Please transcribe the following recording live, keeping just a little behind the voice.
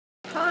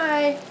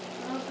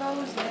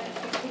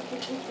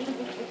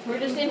We're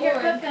just in here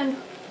cooking.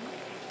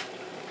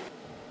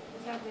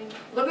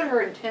 Look at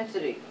her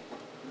intensity.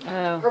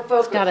 Oh, Her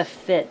focus. it's got to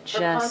fit Her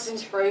just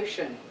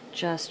concentration.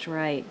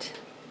 right.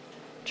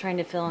 Trying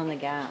to fill in the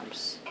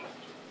gaps.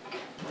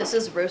 This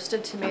is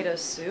roasted tomato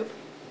soup,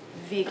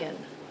 vegan,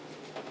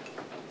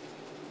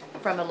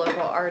 from a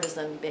local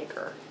artisan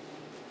baker.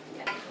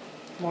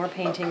 More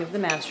painting of the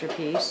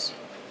masterpiece.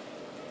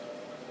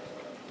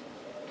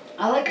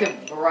 I like the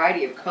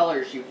variety of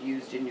colors you've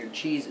used in your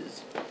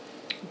cheeses.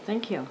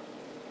 Thank you.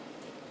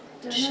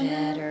 I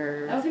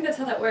Cheddar. don't think that's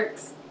how that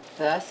works.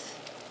 Thus,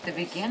 the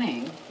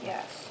beginning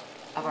Yes.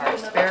 of our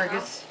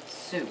asparagus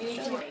soup.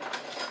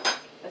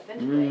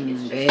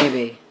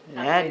 Baby,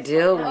 that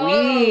dill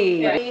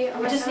weed. okay.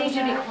 We just need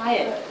you to be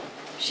quiet.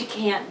 She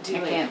can't do I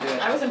can't do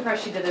it. I was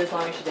impressed she did it as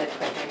long as she did,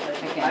 quite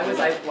frankly. I can't I do was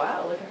it. like,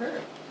 wow, look at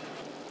her.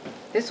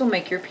 This will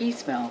make your pea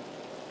smell.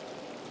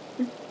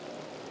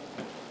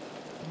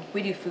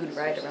 We do food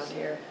right around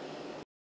here.